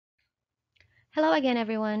Hello again,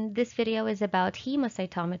 everyone. This video is about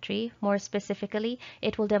hemocytometry. More specifically,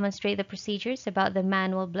 it will demonstrate the procedures about the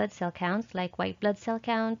manual blood cell counts like white blood cell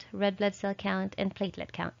count, red blood cell count, and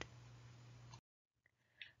platelet count.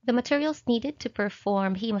 The materials needed to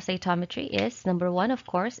perform hemocytometry is, number one, of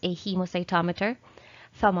course, a hemocytometer,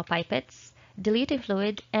 Thoma pipettes, diluting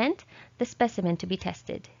fluid, and the specimen to be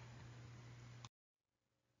tested.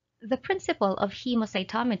 The principle of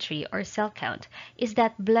hemocytometry or cell count is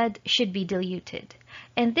that blood should be diluted,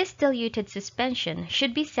 and this diluted suspension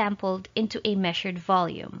should be sampled into a measured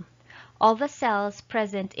volume. All the cells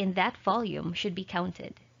present in that volume should be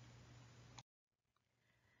counted.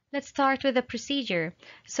 Let's start with the procedure.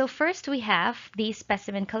 So first we have the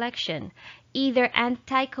specimen collection, either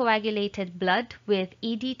anticoagulated blood with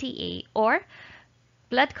EDTA or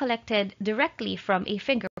blood collected directly from a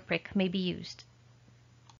finger prick may be used.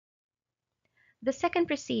 The second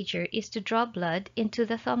procedure is to draw blood into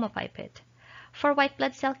the Thoma pipette. For white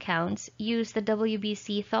blood cell counts, use the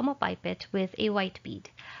WBC Thoma pipette with a white bead.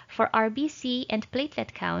 For RBC and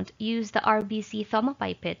platelet count, use the RBC Thoma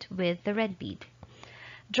pipette with the red bead.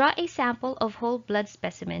 Draw a sample of whole blood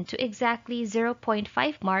specimen to exactly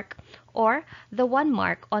 0.5 mark or the 1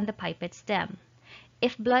 mark on the pipette stem.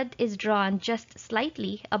 If blood is drawn just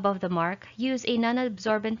slightly above the mark, use a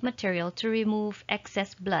non-absorbent material to remove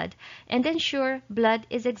excess blood and ensure blood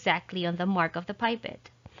is exactly on the mark of the pipette.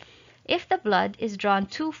 If the blood is drawn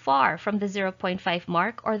too far from the 0.5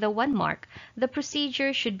 mark or the 1 mark, the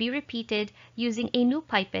procedure should be repeated using a new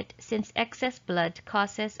pipette since excess blood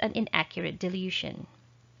causes an inaccurate dilution.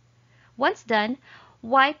 Once done,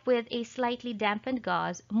 wipe with a slightly dampened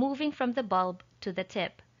gauze moving from the bulb to the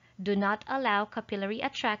tip. Do not allow capillary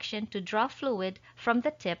attraction to draw fluid from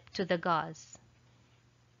the tip to the gauze.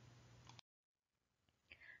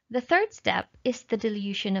 The third step is the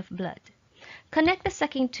dilution of blood. Connect the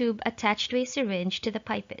sucking tube attached to a syringe to the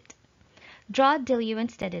pipette. Draw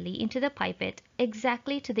diluent steadily into the pipette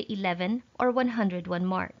exactly to the 11 or 101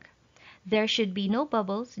 mark. There should be no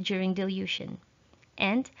bubbles during dilution,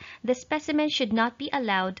 and the specimen should not be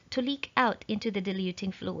allowed to leak out into the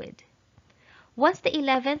diluting fluid. Once the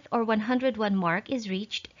 11th or 101 mark is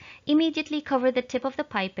reached, immediately cover the tip of the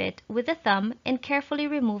pipette with the thumb and carefully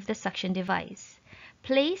remove the suction device.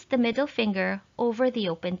 Place the middle finger over the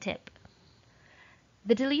open tip.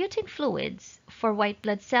 The diluting fluids for white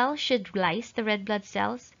blood cells should lyse the red blood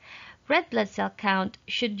cells. Red blood cell count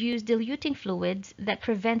should use diluting fluids that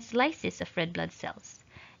prevents lysis of red blood cells.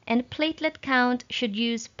 And platelet count should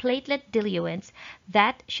use platelet diluents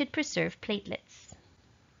that should preserve platelets.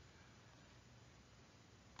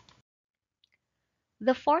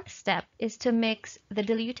 The fourth step is to mix the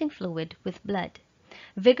diluting fluid with blood.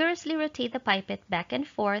 Vigorously rotate the pipette back and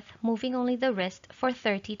forth, moving only the wrist for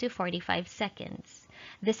 30 to 45 seconds.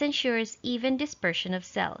 This ensures even dispersion of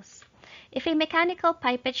cells. If a mechanical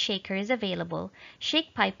pipette shaker is available,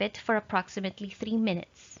 shake pipette for approximately 3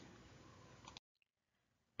 minutes.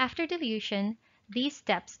 After dilution, these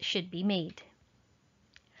steps should be made.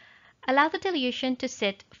 Allow the dilution to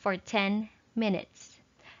sit for 10 minutes.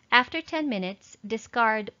 After 10 minutes,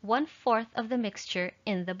 discard 1/4 of the mixture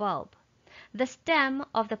in the bulb. The stem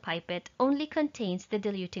of the pipette only contains the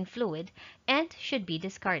diluting fluid and should be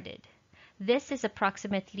discarded. This is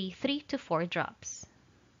approximately 3 to 4 drops.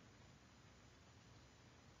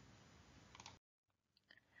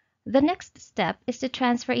 The next step is to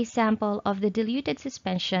transfer a sample of the diluted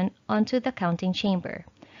suspension onto the counting chamber.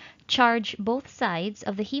 Charge both sides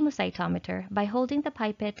of the hemocytometer by holding the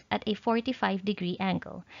pipette at a 45-degree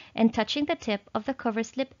angle and touching the tip of the cover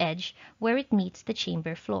slip edge where it meets the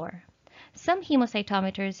chamber floor. Some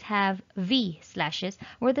hemocytometers have V slashes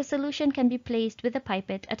where the solution can be placed with the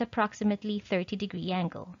pipette at approximately 30-degree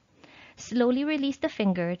angle. Slowly release the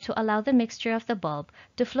finger to allow the mixture of the bulb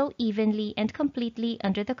to flow evenly and completely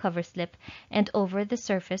under the cover slip and over the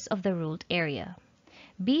surface of the ruled area.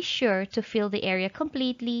 Be sure to fill the area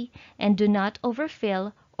completely and do not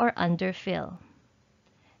overfill or underfill.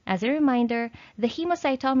 As a reminder, the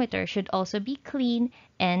hemocytometer should also be clean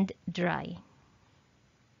and dry.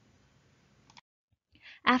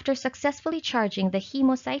 After successfully charging the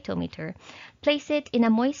hemocytometer, place it in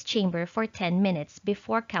a moist chamber for 10 minutes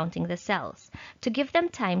before counting the cells to give them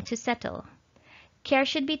time to settle. Care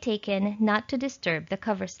should be taken not to disturb the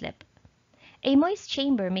cover slip. A moist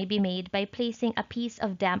chamber may be made by placing a piece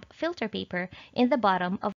of damp filter paper in the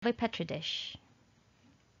bottom of a petri dish.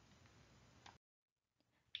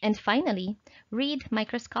 And finally, read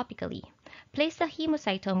microscopically. Place the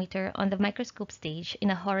hemocytometer on the microscope stage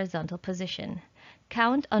in a horizontal position.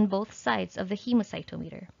 Count on both sides of the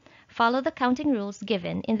hemocytometer. Follow the counting rules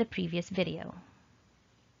given in the previous video.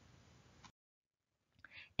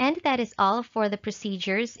 And that is all for the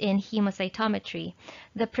procedures in hemocytometry.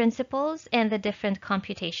 The principles and the different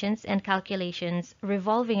computations and calculations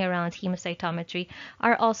revolving around hemocytometry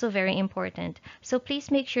are also very important. So please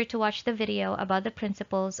make sure to watch the video about the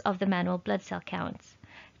principles of the manual blood cell counts.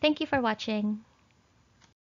 Thank you for watching.